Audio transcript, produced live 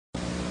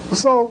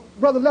So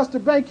Brother Lester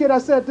Bankhead, I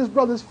sat at this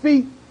brother's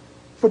feet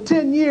for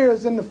 10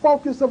 years, and the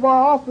focus of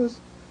our office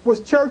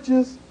was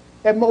churches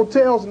and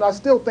motels, and I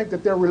still think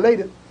that they're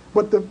related,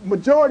 but the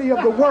majority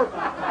of the work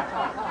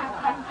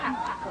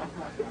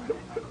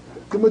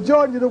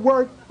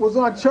was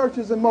on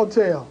churches and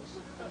motels.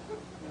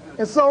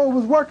 And so it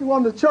was working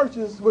on the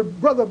churches with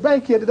Brother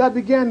Bankhead that I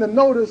began to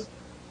notice,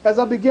 as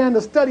I began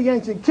to study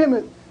ancient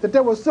Kemet, that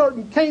there were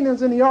certain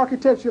canons in the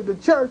architecture of the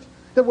church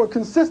that were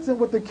consistent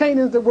with the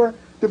canons that were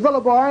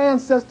developed by our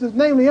ancestors,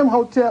 namely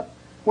Imhotep,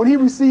 when he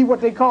received what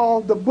they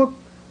call the Book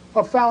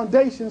of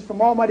Foundations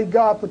from Almighty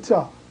God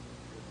Ptah.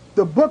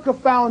 The Book of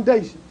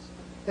Foundations.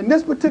 In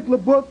this particular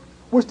book,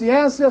 which the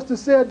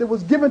ancestors said that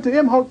was given to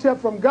Imhotep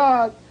from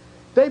God,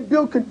 they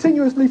built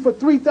continuously for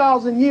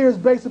 3,000 years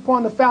based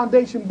upon the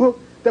foundation book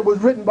that was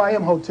written by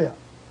Imhotep.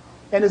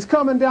 And it's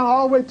coming down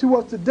all the way to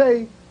us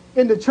today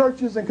in the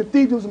churches and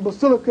cathedrals and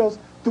basilicas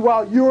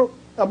throughout Europe,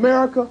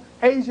 America,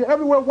 Asia.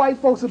 Everywhere white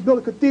folks have built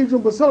a cathedral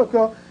and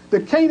basilica, the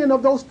canon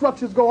of those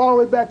structures go all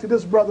the way back to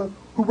this brother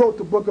who wrote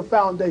the Book of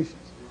Foundations.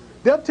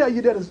 They'll tell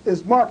you that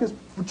it's Marcus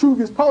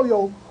Vitruvius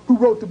Polio who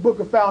wrote the Book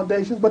of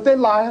Foundations, but they're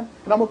lying,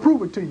 and I'm going to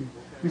prove it to you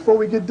before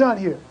we get done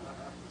here.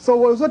 So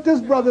it was with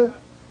this brother,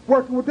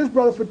 working with this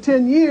brother for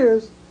 10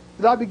 years,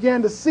 that I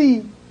began to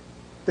see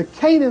the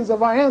canons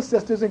of our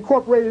ancestors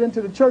incorporated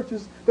into the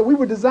churches that we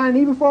were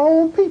designing even for our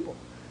own people.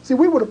 See,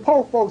 we were the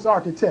poor folks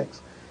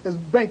architects, as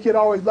Bankhead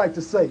always liked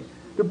to say.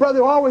 The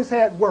brother always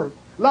had work.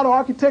 A lot of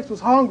architects was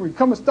hungry,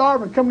 coming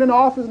starving, coming in the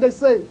office, and they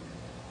say,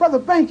 Brother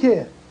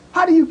Bankhead,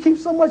 how do you keep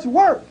so much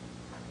work?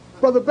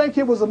 Brother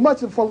Bankhead was as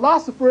much a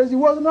philosopher as he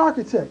was an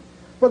architect.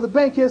 Brother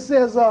Bankhead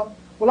says, well,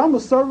 I'm a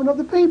servant of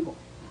the people.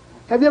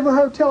 Have you ever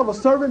heard tell of a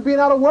servant being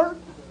out of work?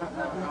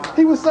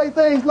 He would say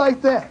things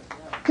like that.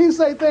 He would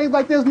say things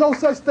like there's no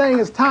such thing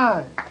as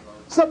time.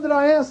 Something that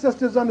our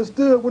ancestors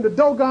understood when the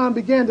Dogon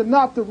began to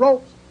knot the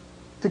ropes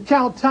to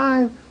count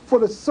time for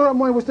the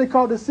ceremony which they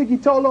called the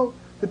Sikitolo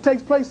that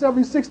takes place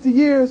every 60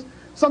 years.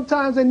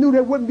 Sometimes they knew they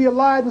wouldn't be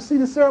alive to see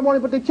the ceremony,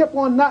 but they kept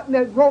on knotting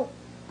that rope,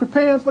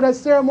 preparing for that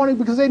ceremony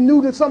because they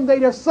knew that someday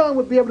their son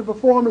would be able to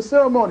perform the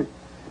ceremony.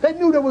 They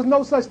knew there was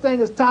no such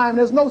thing as time,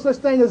 there's no such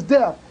thing as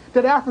death,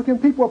 that African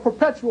people are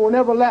perpetual and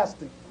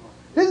everlasting.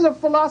 These are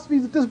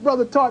philosophies that this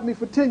brother taught me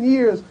for 10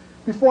 years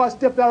before I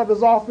stepped out of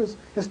his office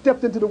and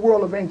stepped into the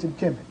world of ancient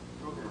Kemet.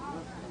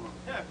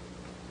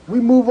 We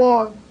move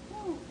on.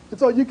 And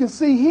so you can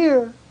see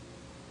here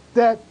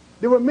that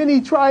there were many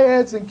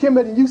triads in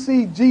Kemet, and you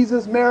see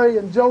Jesus, Mary,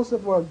 and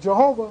Joseph, or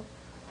Jehovah.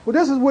 Well,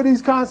 this is where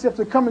these concepts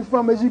are coming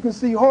from. As you can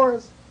see,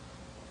 Horus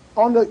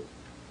on the,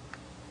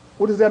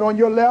 what is that on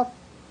your left?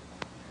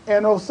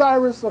 And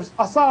Osiris, or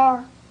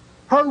Asar,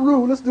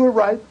 Heru, let's do it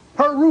right.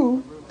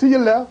 Heru to your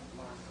left,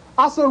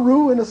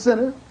 Asaru in the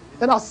center,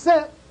 and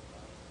Aset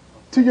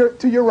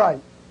to your right.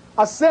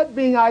 Aset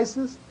being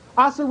Isis,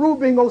 Asaru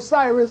being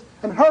Osiris,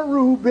 and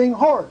Heru being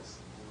Horus.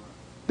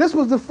 This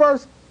was the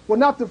first, well,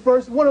 not the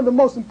first, one of the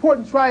most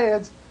important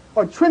triads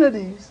or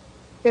trinities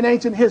in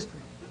ancient history.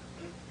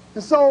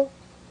 And so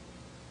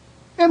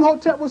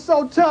Imhotep was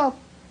so tough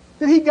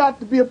that he got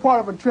to be a part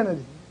of a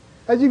trinity.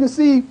 As you can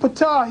see,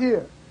 Ptah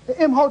here, and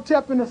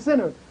Imhotep in the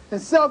center,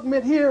 and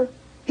Sekhmet here.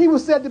 He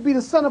was said to be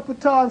the son of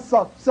Ptah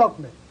and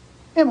Sekhmet,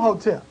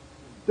 Imhotep.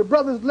 The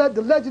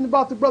legend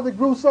about the brother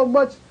grew so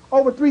much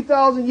over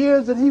 3,000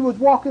 years that he was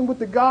walking with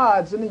the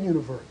gods in the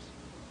universe.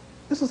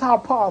 This is how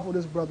powerful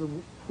this brother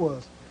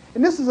was.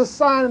 And this is a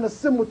sign and a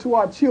symbol to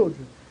our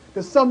children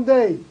that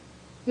someday,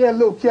 yeah,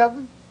 little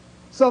Kevin,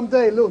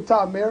 someday little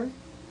Tom Mary,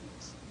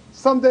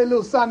 someday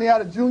little Sonny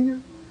Ater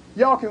Jr.,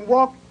 y'all can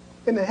walk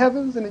in the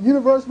heavens and the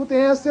universe with the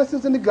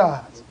ancestors and the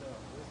gods.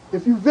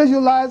 If you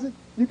visualize it,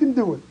 you can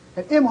do it.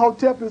 And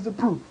Imhotep is the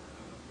proof.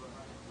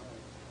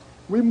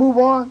 We move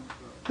on.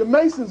 The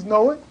Masons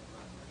know it.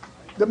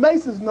 The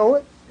Masons know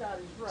it.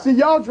 See,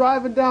 y'all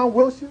driving down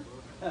Wilshire,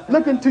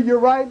 looking to your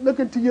right,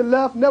 looking to your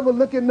left, never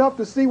looking up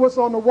to see what's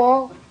on the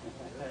wall.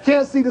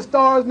 Can't see the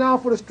stars now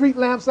for the street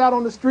lamps out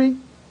on the street.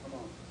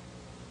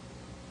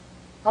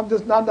 I'm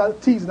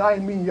not teasing. I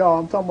ain't mean y'all.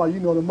 I'm talking about, you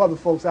know, the mother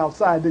folks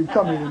outside didn't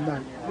come here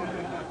tonight.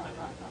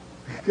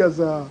 Because,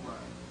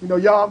 you know,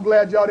 y'all, I'm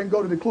glad y'all didn't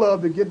go to the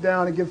club to get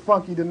down and get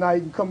funky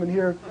tonight and come in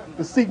here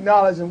to seek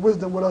knowledge and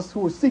wisdom with us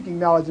who are seeking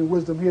knowledge and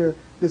wisdom here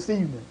this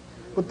evening.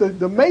 But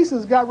the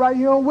Masons got right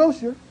here on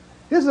Wilshire.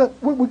 Here's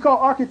what we call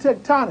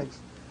architectonics.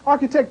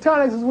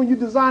 Architectonics is when you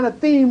design a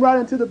theme right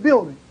into the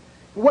building.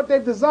 And what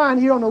they've designed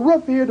here on the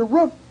roof here,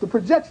 the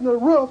projection of the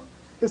roof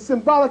is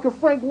symbolic of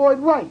Frank Lloyd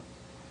Wright,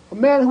 a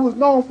man who was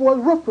known for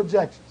his roof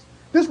projections.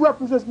 This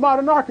represents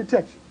modern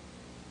architecture.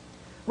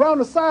 Around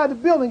the side of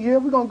the building here,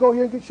 we're going to go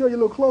here and show you a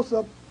little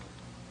close-up.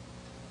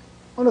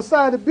 On the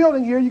side of the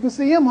building here, you can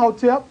see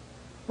Imhotep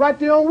right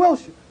there on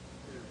Wilshire.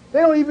 They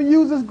don't even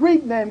use his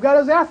Greek name, got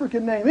his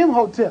African name,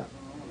 Imhotep.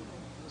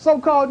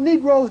 So-called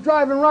Negroes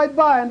driving right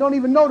by and don't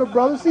even know the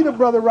brother. See the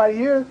brother right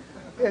here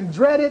and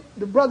dread it.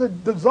 The brother,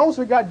 the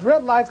Zoser, got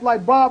dreadlocks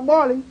like Bob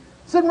Marley,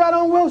 sitting right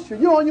on Wilshire.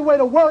 You're on your way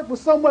to work with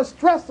so much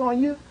stress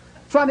on you,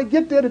 trying to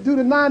get there to do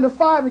the 9 to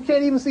 5 and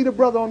can't even see the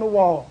brother on the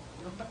wall.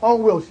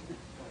 on Wilshire.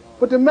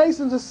 But the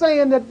Masons are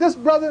saying that this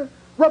brother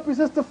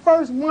represents the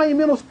first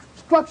monumental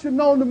structure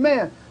known to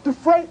man, the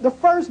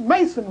first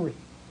masonry,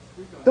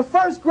 the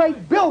first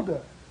great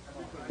builder,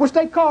 which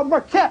they call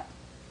Merket.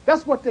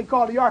 That's what they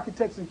call the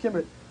architects in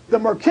Kemet, the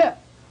Merket,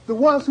 the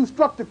ones who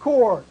struck the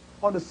chord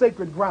on the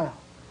sacred ground.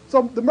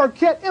 So the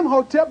Merket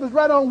Imhotep is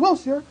right on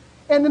Wilshire,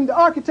 and then the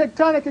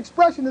architectonic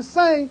expression is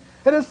saying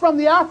that it's from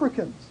the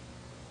Africans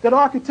that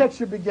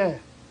architecture began,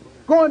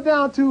 going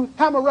down to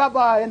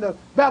Hammurabi and the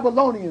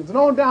Babylonians, and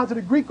on down to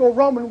the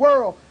Greco-Roman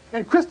world,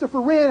 and Christopher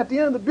Wren at the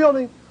end of the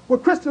building, where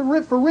Christopher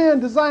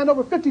Wren designed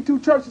over 52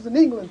 churches in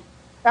England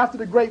after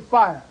the Great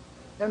Fire.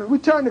 And we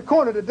turn the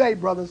corner today,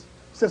 brothers,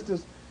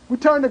 sisters. We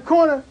turn the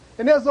corner,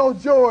 and there's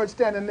old George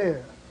standing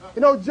there.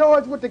 You know,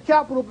 George with the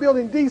Capitol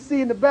building,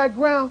 D.C. in the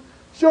background,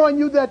 showing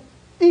you that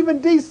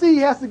even D.C.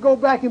 has to go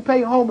back and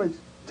pay homage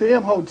to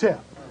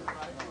Imhotep.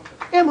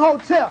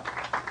 Imhotep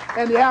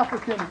and the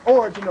African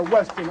origin of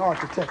Western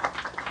architecture.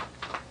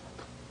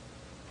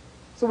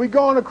 So we're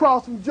going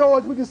across from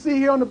George. We can see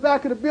here on the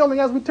back of the building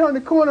as we turn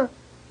the corner,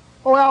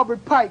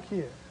 Albert Pike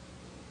here.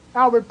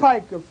 Albert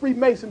Pike, a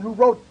Freemason who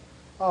wrote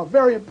a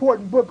very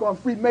important book on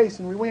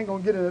Freemasonry. We ain't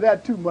going to get into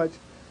that too much.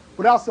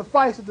 But I'll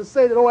suffice it to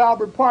say that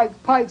Albert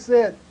Pike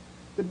said,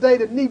 the day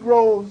the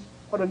Negroes,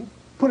 or to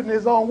put it in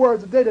his own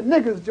words, the day the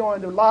niggers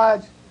join the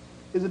lodge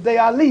is the day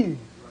I leave.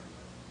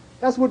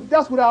 That's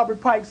what Albert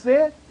Pike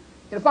said.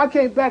 And if I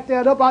can't back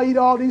that up, I'll eat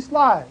all these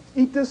slides,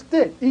 eat this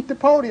stick, eat the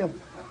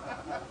podium.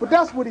 But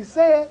that's what he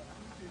said.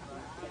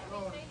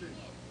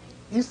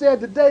 He said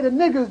the day the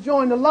niggers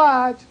join the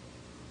lodge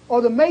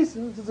or the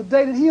Masons is the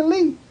day that he'll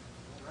leave.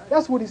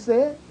 That's what he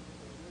said.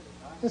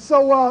 And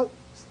so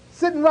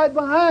sitting right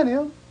behind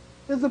him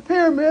is a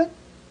pyramid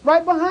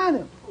right behind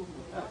him.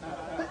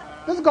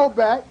 Let's go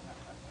back.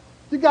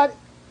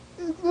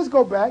 Let's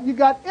go back. You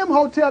got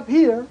Imhotep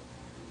here,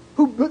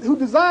 who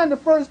designed the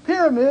first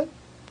pyramid.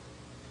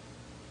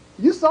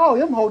 You saw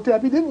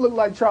Imhotep. He didn't look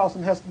like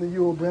Charleston Heston and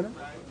Yul Brynner.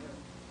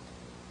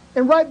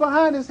 And right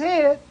behind his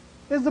head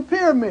is the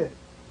pyramid.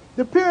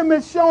 The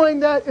pyramid showing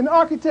that in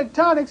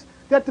architectonics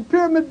that the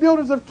pyramid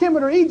builders of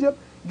Kemet or Egypt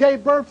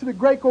gave birth to the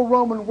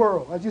Greco-Roman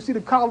world, as you see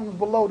the columns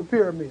below the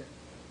pyramid.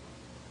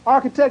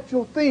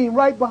 Architectural theme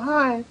right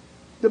behind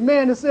the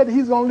man that said that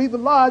he's going to leave the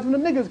lodge when the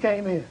niggers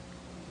came in.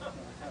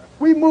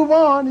 We move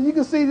on, and you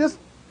can see this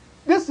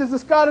is the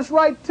Scottish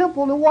Rite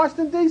Temple in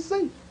Washington,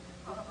 D.C.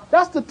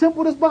 That's the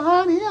temple that's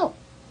behind him.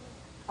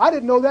 I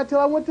didn't know that till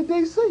I went to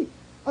D.C.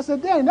 I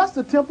said, dang, that's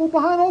the temple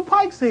behind old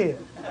Pike's head.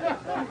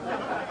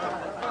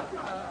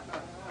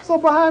 So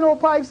behind old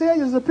Pike's head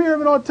is a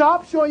pyramid on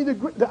top showing you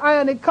the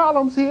ionic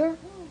columns here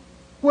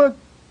where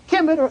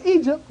Kemet or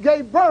Egypt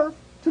gave birth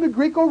to the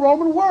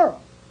Greco-Roman world.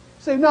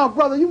 Say, now,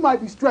 brother, you might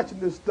be stretching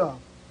this stuff.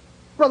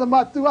 Brother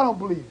Mathu, I don't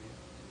believe you.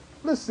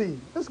 Let's see.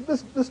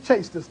 Let's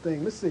chase this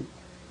thing. Let's see.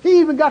 He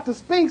even got the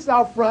Sphinx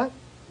out front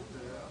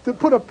to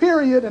put a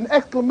period, an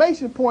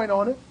exclamation point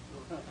on it.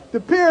 The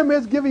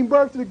pyramids giving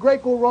birth to the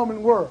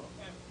Greco-Roman world.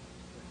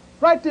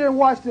 Right there in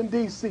Washington,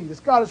 D.C., the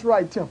Scottish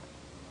Rite Temple.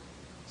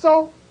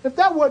 So, if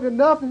that wasn't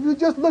enough, if you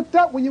just looked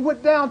up when you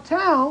went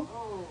downtown,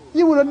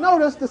 you would have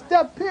noticed the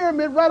step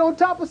pyramid right on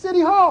top of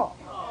City Hall.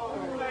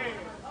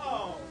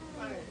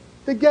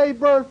 That gave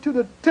birth to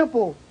the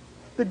temple,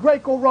 the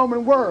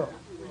Greco-Roman world.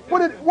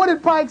 What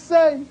did Pike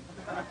say?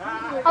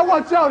 I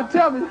want y'all to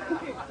tell me.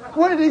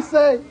 What did he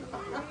say?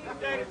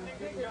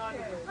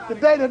 The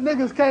day the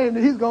niggas came,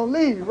 that he's going to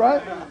leave,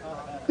 right?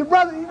 The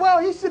brother, well,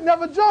 he should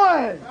never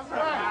join.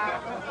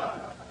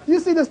 You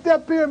see the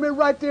step pyramid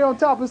right there on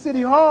top of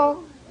City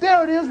Hall?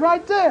 There it is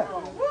right there.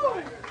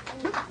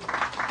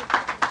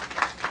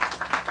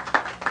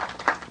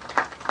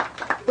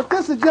 But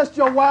this is just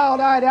your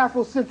wild-eyed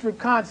Afrocentric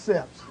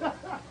concepts.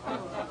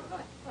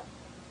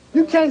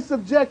 You can't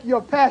subject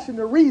your passion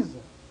to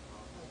reason,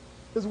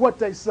 is what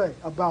they say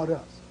about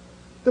us.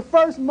 The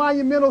first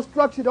monumental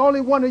structure, the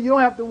only one that you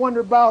don't have to wonder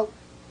about,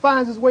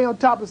 finds its way on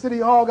top of City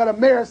Hall, got a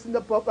mayor sitting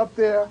up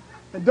there,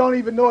 and don't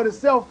even know it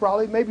itself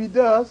probably, maybe he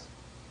does.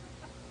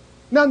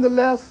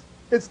 Nonetheless,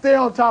 it's there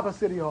on top of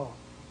City Hall.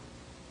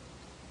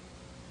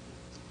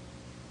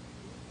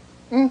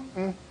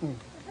 Then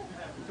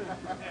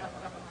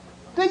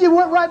you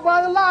went right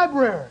by the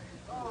library.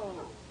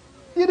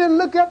 You didn't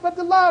look up at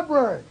the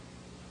library.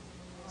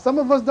 Some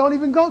of us don't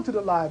even go to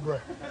the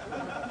library.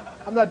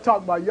 I'm not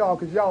talking about y'all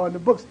because y'all in the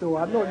bookstore.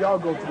 I know y'all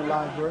go to the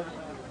library.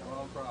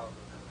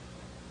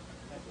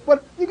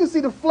 But you can see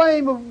the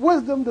flame of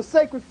wisdom, the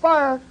sacred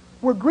fire,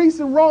 where Greece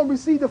and Rome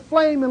received the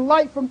flame and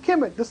light from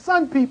Kemet, the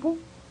sun people.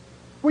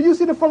 Where you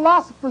see the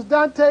philosophers,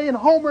 Dante and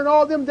Homer and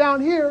all them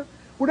down here,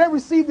 where they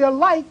received their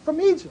light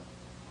from Egypt.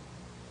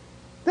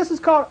 This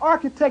is called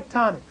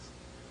architectonics,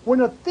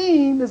 when a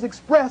theme is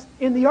expressed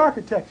in the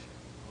architecture.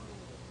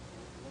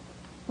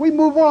 We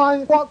move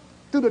on, walk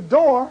through the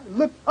door,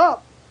 look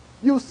up,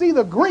 you'll see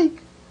the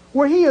Greek,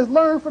 where he has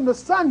learned from the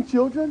sun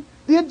children,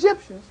 the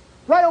Egyptians,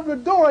 right over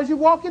the door as you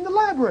walk in the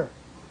library.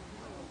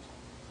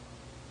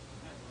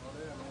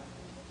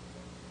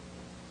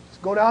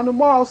 Just go down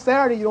tomorrow,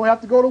 Saturday, you don't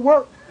have to go to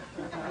work.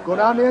 Go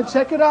down there and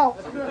check it out.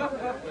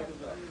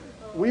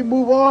 We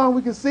move on.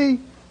 We can see,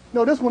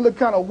 this one looked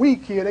kind of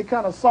weak here. They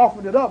kind of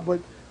softened it up. But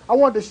I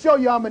wanted to show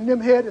you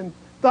Amenemhet and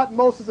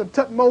Thutmose and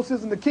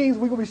Tutmosis and the kings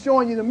we're going to be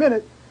showing you in a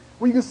minute.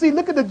 Where you can see,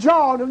 look at the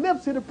jaw and the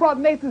lips here. The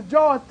prognathous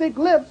jaw and thick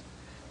lips.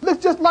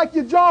 Looks just like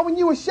your jaw when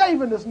you were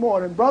shaving this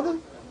morning, brother.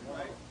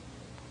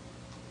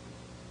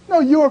 No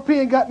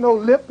European got no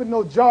lip and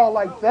no jaw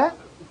like that.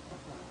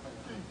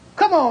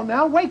 Come on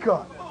now, wake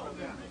up.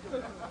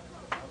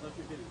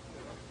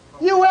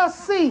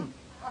 USC,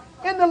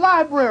 in the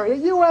library at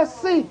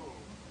USC.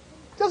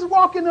 Just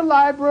walk in the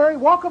library,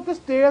 walk up the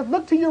stairs,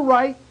 look to your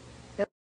right,